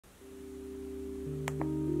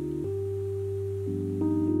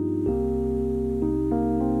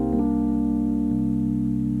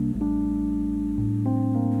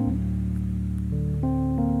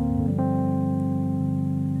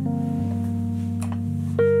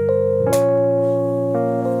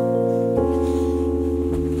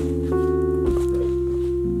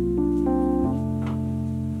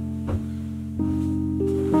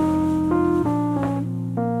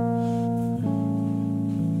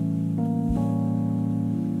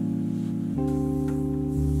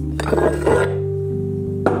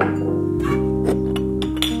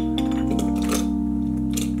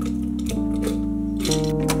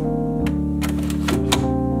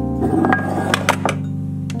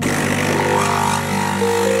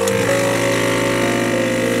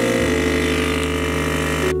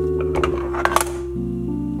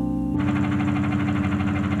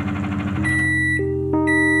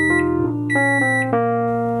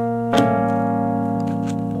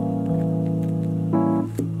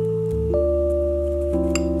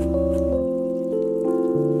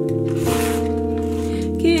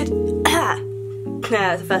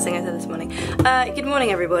first thing I said this morning. Good morning,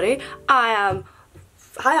 everybody. I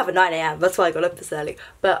have a 9 AM, that's why I got up this early,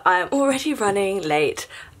 but I am already running late.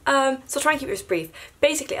 So I'll try and keep this brief.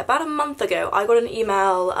 Basically, about a month ago, I got an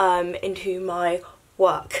email into my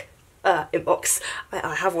work inbox.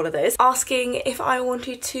 I have one of those, asking if I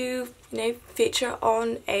wanted to, you know, feature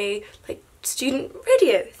on a student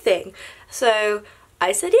radio thing. So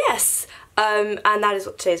I said yes. And that is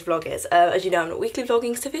what today's vlog is. As you know, I'm not weekly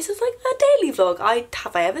vlogging, so this is like a daily vlog.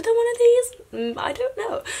 Have I ever done one of these? I don't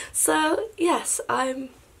know. So yes, I'm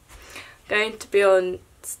going to be on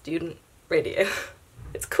student radio.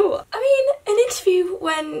 It's cool. I mean, an interview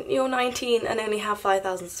when you're 19 and only have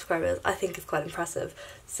 5,000 subscribers, I think is quite impressive.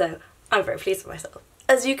 So I'm very pleased with myself,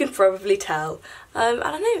 as you can probably tell. I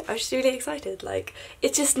don't know, I'm just really excited. Like,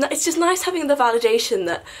 it's just nice having the validation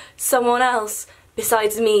that someone else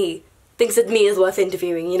besides me thinks that me is worth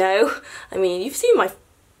interviewing, you know? I mean, you've seen my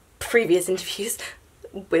previous interviews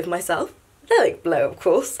with myself. They're like below, of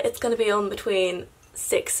course. It's gonna be on between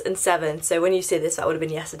 6 and 7, so when you see this, that would have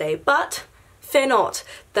been yesterday, but fear not.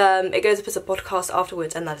 It goes up as a podcast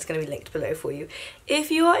afterwards, and that is going to be linked below for you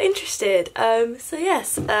if you are interested. So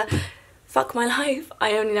yes, fuck my life.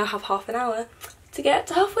 I only now have half an hour to get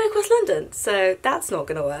halfway across London, so that's not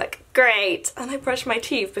going to work. Great. And I brushed my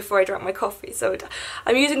teeth before I drank my coffee, so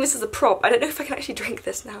I'm using this as a prop. I don't know if I can actually drink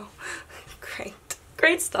this now. Great.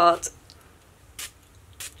 Great start.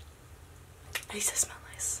 At least I smell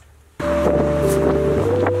nice.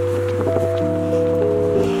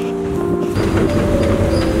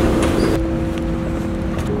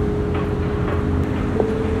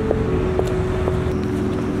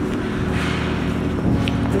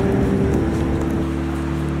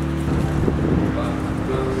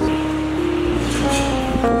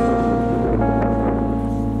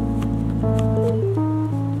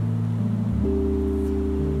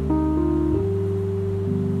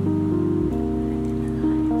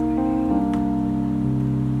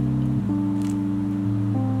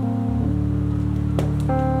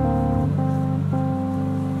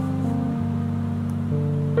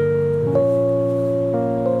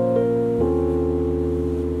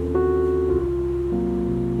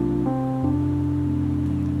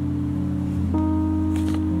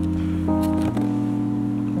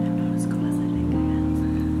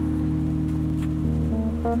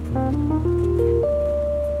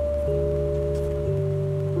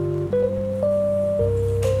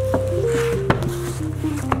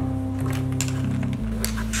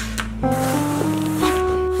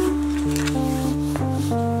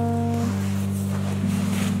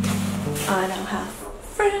 I now have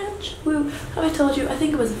French. Woo. Have I told you? I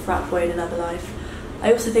think I was a frat boy in another life.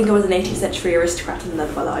 I also think I was an 18th century aristocrat in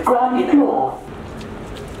another life. You know.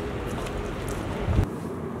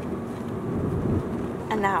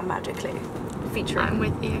 And now, magically, featuring I'm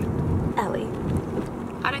with you, Ellie.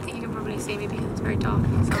 I don't think you can probably see me because it's very dark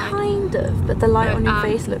outside. Kind of, but the light on your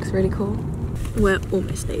face looks really cool. We're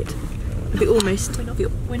almost late.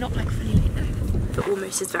 We're not like fully late though. But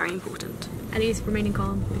almost is very important. Ellie's remaining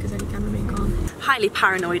calm because Ellie can remain calm. Highly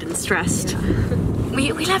paranoid and stressed.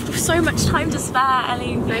 Yeah. we left with so much time to spare,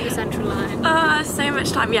 Ellie. No, the central line. So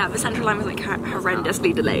much time. Yeah, the central line was like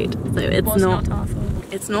horrendously delayed. So it's not our fault.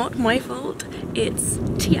 It's not my fault. It's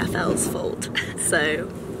TFL's fault. So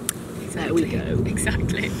there we go.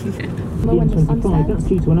 Exactly. M25, that's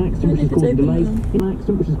due to an accident which is causing delays. An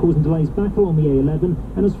accident which is causing delays back along the A11,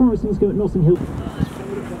 and as far as things go at Notting Hill.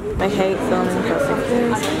 I hate filming traffic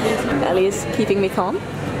things. Ellie's keeping me calm.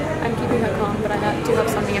 I'm keeping her calm, but I do have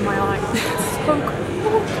something in my eye. So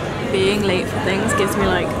cool. Being late for things gives me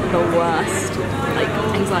like the worst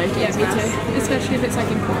anxiety. Yeah, me too. Especially if it's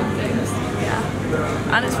like important things.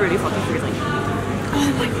 Yeah. And it's really fucking freezing. Oh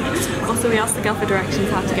my god. Also, we asked the girl for directions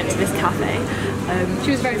how to get to this cafe.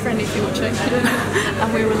 She was very friendly if you're watching.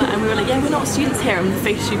 and we were like, yeah, we're not students here, and the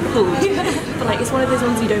face she pulled. But like, it's one of those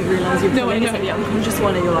ones you don't realise you're pulling. It's like the unconscious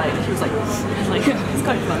one, and you're like, she was like, it's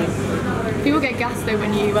kind of funny. People get gassed though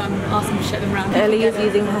when you ask them to show them around. Ellie is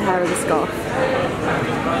using her hair as a scarf.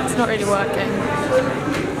 It's not really working.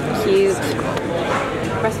 Cute.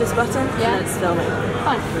 Press this button, yeah, and it's filming.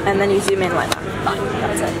 Fine. And then you zoom in like that. Fine.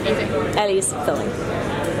 That's it. Easy. Ellie's filming.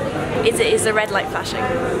 Is the red light flashing?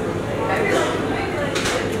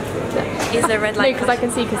 Is there red light? No, because I can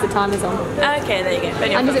see because the timer's on. Okay, there you go.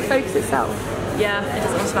 And does it focus itself? Yeah, it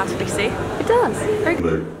does automatically see. It does. Very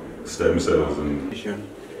good. Stem cells and... Do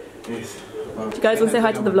you guys want to say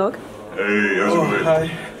hi to the vlog? Hey, how's it going? Hi.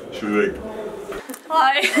 Should we like...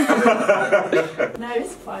 Hi. No,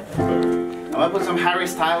 it's fine. I'm gonna put some Harry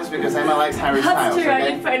Styles because Emma likes Harry Styles. That's true, okay?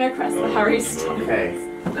 I did put in a crest for Harry Styles. Okay.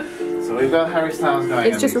 So So we've got Harry Styles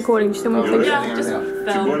going. It's just recording. Just one thing. Yeah, just film.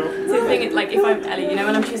 So the thing is, like, if I'm Ellie, you know,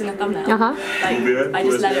 when I'm choosing a thumbnail, like, I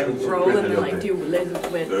just let it roll and then like do loads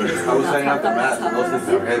of weird things.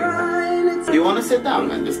 Do you want to sit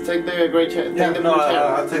down and just take the great chair? Yeah, no,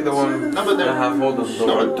 I'll take the one. No, but there have hold of the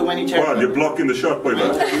no, too many chairs. Wow, you're blocking the shot by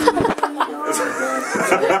that.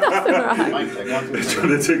 They're trying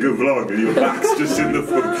to take a vlog and your back's just in the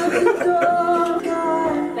front.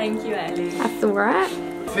 Thank you, Ellie. That's alright.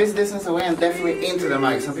 Face distance away and definitely into the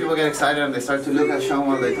mic. Some people get excited and they start to look at Sean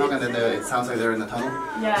while they talk, and then it sounds like they're in the tunnel.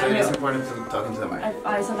 Yeah, so it is important to talk into the mic.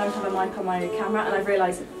 I sometimes have a mic on my camera, and I've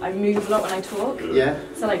realised I move a lot when I talk. Yeah.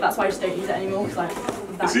 So like that's why I just don't use it anymore, because like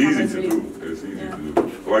that It's easy to really... do. It's easy to do.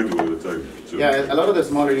 Oh, I do all the time. So. Yeah, a lot of the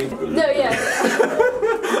smaller you... No, yeah.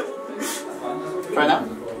 Try now?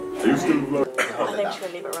 Are you still vlogging? I think she's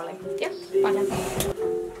gonna leave it rolling. Yeah, fine then.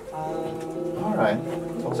 Alright.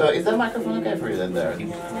 So is that microphone okay for you then there?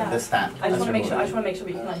 Yeah. The stand. I just want to make sure. I just want to make sure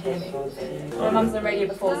that you can like hear me. My mum's on the radio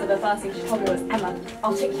before, so the first thing she told me was, Emma,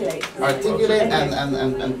 articulate. Articulate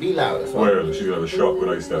and be loud as well. Well, she's gonna have a shock when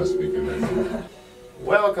I start speaking then.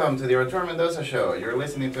 Welcome to the Arturo Mendoza Show. You're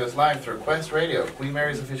listening to us live through Quest Radio, Queen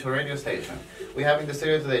Mary's official radio station. We have in the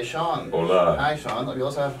studio today Sean. Hola. Hi Sean. We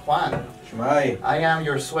also have Juan. Shmai. I am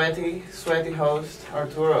your sweaty host,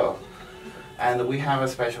 Arturo. And we have a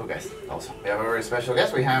special guest also. We have a very special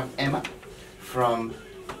guest. We have Emma from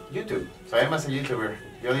YouTube. So Emma's a YouTuber.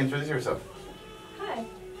 You want to introduce yourself? Hi.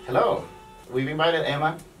 Hello. We've invited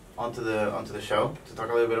Emma onto the show to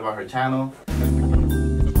talk a little bit about her channel.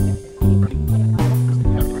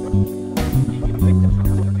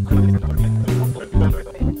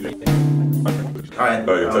 Alright.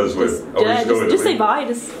 Oh, tell us when. Just say bye.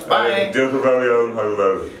 Bye. Deal for very own. How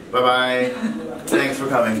about it? Bye bye. Thanks for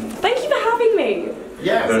coming. Thank you for having me.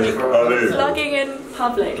 Yeah. Plugging in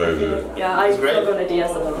public. Pleasure. Yeah, I plug on a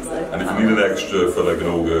DSLR, so. And if you need an extra for like an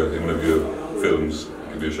Olga in one of your films,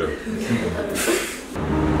 give me a shout.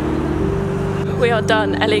 We are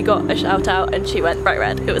done. Ellie got a shout out and she went bright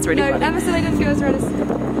red. It was really funny. Emma said I didn't feel as red as he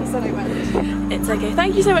said I went. It's okay.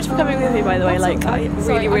 Thank you so much for coming with me, by the way. Like, I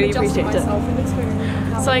really appreciate it.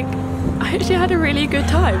 So like, I actually had a really good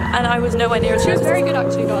time, and I was nowhere near as She was very good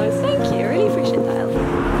actually, guys. Thank you. I really appreciate that, Ellie.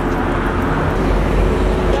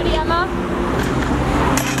 Ready, Emma?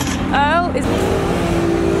 Oh, is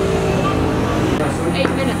 8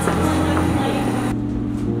 minutes.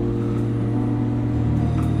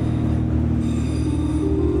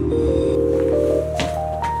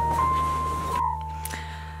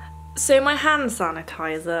 So my hand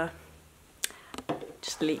sanitizer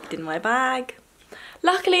just leaked in my bag.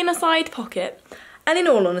 Luckily in a side pocket. And in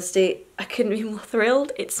all honesty, I couldn't be more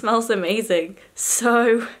thrilled. It smells amazing.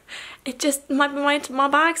 So it just, my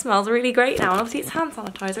bag smells really great now. And obviously it's hand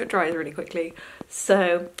sanitizer, it dries really quickly.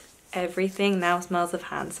 So everything now smells of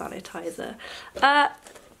hand sanitizer.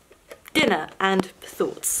 Dinner and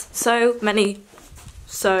thoughts. So many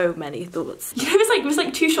thoughts. You know, it was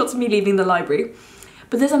like 2 shots of me leaving the library.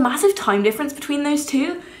 But there's a massive time difference between those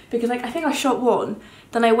two, because like I think I shot one,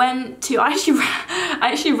 then I went to, I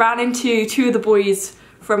actually ran into 2 of the boys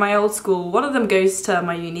from my old school. One of them goes to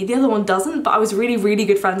my uni, the other one doesn't, but I was really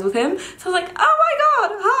good friends with him. So I was like, oh my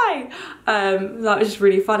god, hi! That was just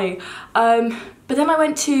really funny. But then I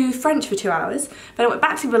went to French for 2 hours, then I went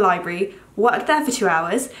back to the library, worked there for 2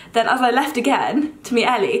 hours, then as I left again to meet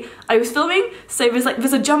Ellie, I was filming, so there's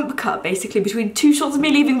a jump cut basically between 2 shots of me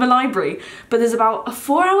leaving the library, but there's about a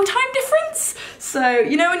 4-hour time difference. So,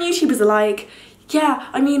 you know when YouTubers are like, yeah,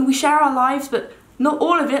 I mean, we share our lives, but not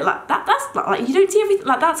all of it, like, that's, like, you don't see everything,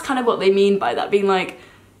 like, that's kind of what they mean by that, being like,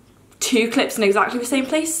 2 clips in exactly the same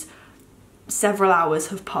place. Several hours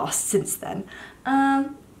have passed since then.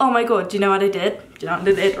 Oh my god, do you know what I did? Do you know what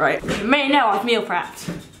I did? Right. You may know I've meal prepped.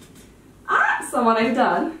 So what I've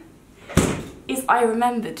done is I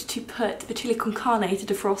remembered to put the chili con carne to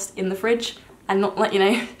defrost in the fridge and not like, you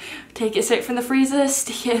know, take it straight from the freezer,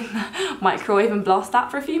 stick it in the microwave and blast that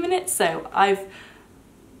for a few minutes. So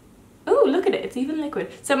oh, look at it, it's even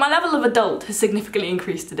liquid. So my level of adult has significantly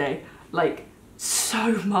increased today, like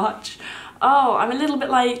so much. Oh, I'm a little bit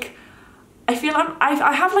like, I feel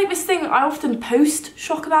I have like this thing, I often post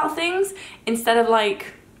shock about things instead of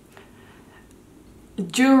like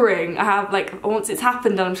during. I have like, once it's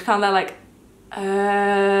happened I'm just kind of like,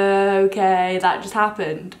 okay, that just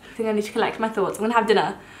happened. I think I need to collect my thoughts. I'm gonna have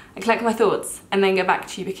dinner and collect my thoughts and then get back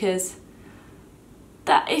to you, because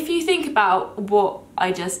that, if you think about what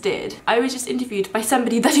I just did, I was just interviewed by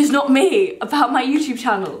somebody that is not me about my YouTube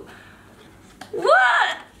channel.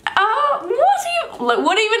 What?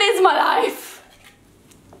 What even is my life?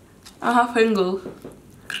 I have hunger.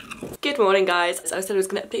 Good morning, guys. I said I was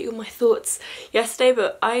going to update you on my thoughts yesterday,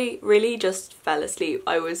 but I really just fell asleep.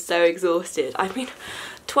 I was so exhausted. I mean,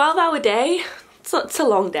 12-hour day, it's a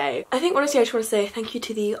long day. I think honestly I just want to say thank you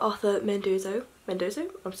to the Arturo Mendoza,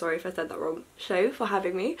 I'm sorry if I said that wrong, show for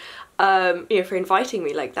having me, you know, for inviting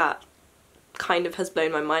me. Like, that kind of has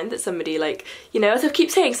blown my mind that somebody, like, you know, as I keep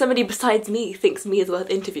saying, somebody besides me thinks me is worth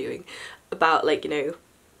interviewing about, like, you know,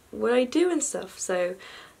 what I do and stuff. So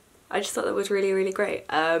I just thought that was really, really great.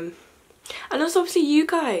 And also obviously you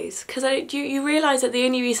guys, because you realise that the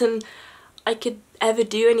only reason I could ever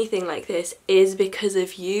do anything like this is because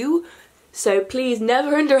of you. So please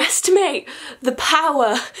never underestimate the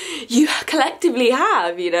power you collectively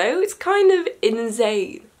have, you know? It's kind of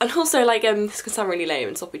insane. And also, like, this can sound really lame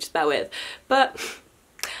and sloppy, just bear with, but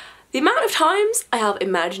the amount of times I have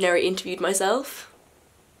imaginary interviewed myself.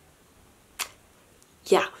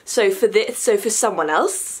 Yeah, so for someone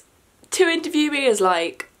else to interview me is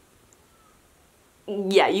like,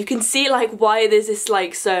 yeah, you can see, like, why there's this,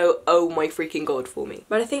 like, so oh my freaking god for me.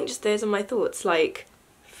 But I think just those are my thoughts. Like,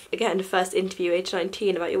 again, the first interview, age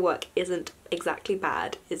 19, about your work isn't exactly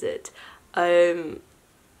bad, is it? Yeah,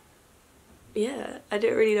 I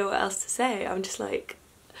don't really know what else to say. I'm just like,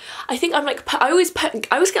 I think I'm like, I always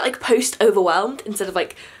get like post overwhelmed instead of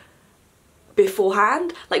like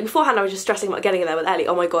beforehand. Like, beforehand I was just stressing about getting in there with Ellie.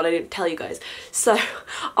 Oh my god, I didn't tell you guys. So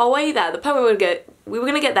our way there, the point we were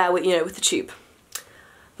gonna get there with, you know, with the tube.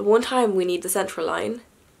 The one time we need the central line,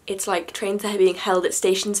 it's like trains are being held at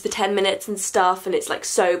stations for 10 minutes and stuff, and it's like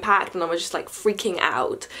so packed, and I was just like freaking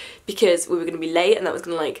out because we were gonna be late and that was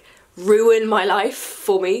gonna like ruin my life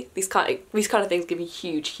for me. These kind of things give me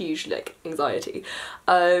huge like anxiety.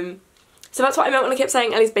 So that's what I meant when I kept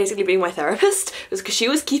saying Ellie's basically being my therapist, it was because she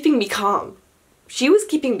was keeping me calm. She was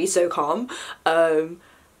keeping me so calm.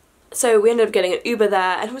 So we ended up getting an Uber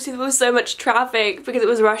there, and obviously there was so much traffic because it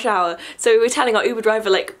was rush hour, so we were telling our Uber driver,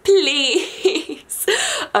 like, please. She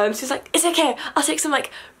was like, it's okay, I'll take some,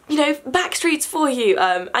 like, you know, back streets for you.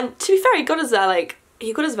 And to be fair, he got us there, like,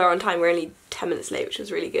 he got us there on time. We were only 10 minutes late, which was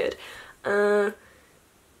really good.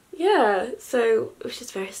 Yeah, so it was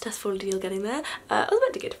just a very stressful deal getting there. I was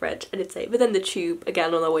meant to get to French, I did say, but then the tube,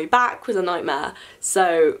 again, on the way back was a nightmare,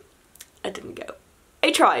 so I didn't go.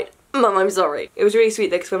 I tried. Mum, I'm sorry. It was really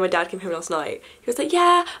sweet though, because when my dad came home last night, he was like,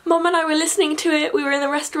 yeah, Mum and I were listening to it, we were in the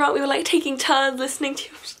restaurant, we were like taking turns listening to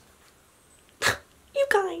it. You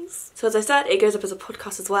guys. So as I said, it goes up as a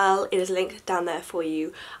podcast as well. It is linked down there for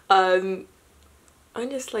you. I'm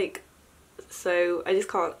just like, so I just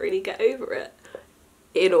can't really get over it,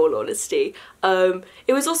 in all honesty.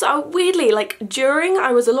 It was also, weirdly, like, during,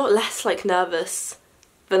 I was a lot less like nervous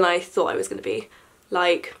than I thought I was gonna be.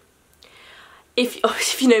 Like,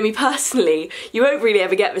 if you know me personally, you won't really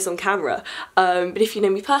ever get this on camera, but if you know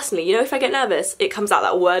me personally, you know, if I get nervous, it comes out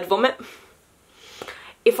that word vomit.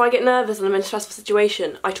 If I get nervous and I'm in a stressful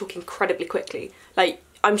situation, I talk incredibly quickly. Like,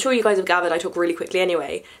 I'm sure you guys have gathered I talk really quickly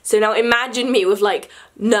anyway, so now imagine me with, like,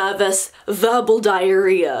 nervous verbal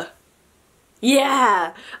diarrhea.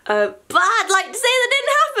 Yeah, but I'd like to say that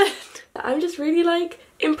didn't happen. I'm just really, like,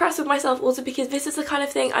 impressed with myself also because this is the kind of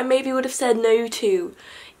thing I maybe would have said no to.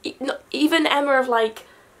 Even Emma of like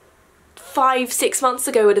 5-6 months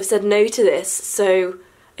ago would have said no to this. So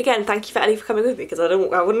again, thank you for Ellie for coming with me, because I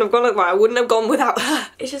wouldn't have gone without her.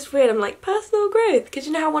 It's just weird. I'm like, personal growth, because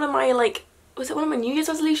you know how one of my, like, was it one of my New Year's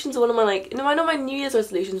resolutions or one of my, like, no, not my New Year's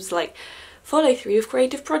resolutions was like follow through with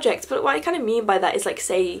creative projects, but what I kind of mean by that is like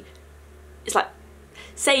say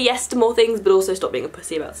yes to more things but also stop being a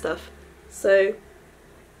pussy about stuff. So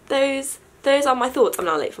those are my thoughts. I'm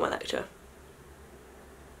now late for my lecture.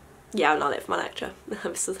 Yeah, I'm not late for my lecture. I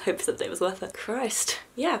hope Sunday was worth it. Christ.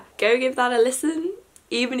 Yeah, go give that a listen,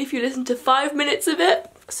 even if you listen to 5 minutes of it.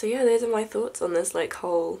 So yeah, those are my thoughts on this, like,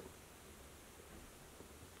 whole...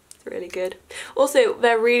 It's really good. Also,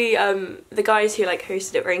 they're really, the guys who, like,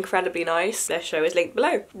 hosted it were incredibly nice. Their show is linked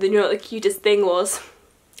below. Then you know what the cutest thing was?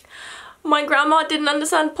 My grandma didn't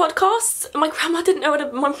understand podcasts. My grandma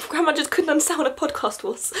just couldn't understand what a podcast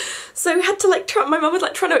was. So we had to, like, my mum was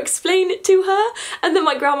like trying to explain it to her, and then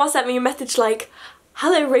my grandma sent me a message like,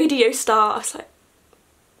 hello radio star. I was like,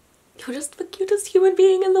 you're just the cutest human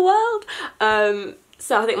being in the world.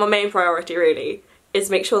 So I think my main priority really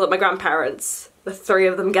is make sure that my grandparents, the 3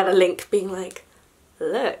 of them, get a link being like,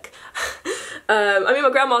 look. I mean,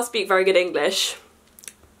 my grandma speaks very good English.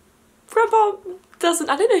 Grandpa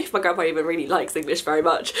doesn't, I don't know if my grandpa even really likes English very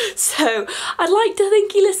much, so I'd like to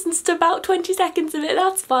think he listens to about 20 seconds of it.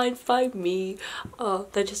 That's fine by me. Oh,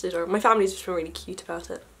 they're just adorable. My family's just been really cute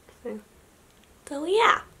about it. So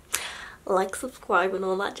yeah, like, subscribe and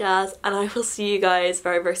all that jazz, and I will see you guys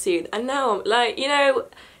very, very soon. And now, like, you know,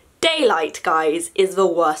 Daylight, guys, is the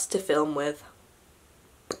worst to film with.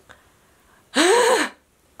 Oh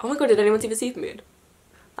my god, did anyone even see the moon?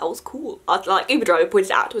 That was cool. Like, Uber driver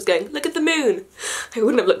pointed out, was going, look at the moon. I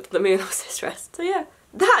wouldn't have looked at the moon, I was so stressed. So yeah,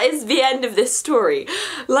 that is the end of this story.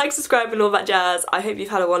 Like, subscribe and all that jazz. I hope you've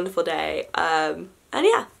had a wonderful day. And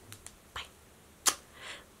yeah, bye.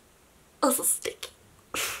 Also sticky.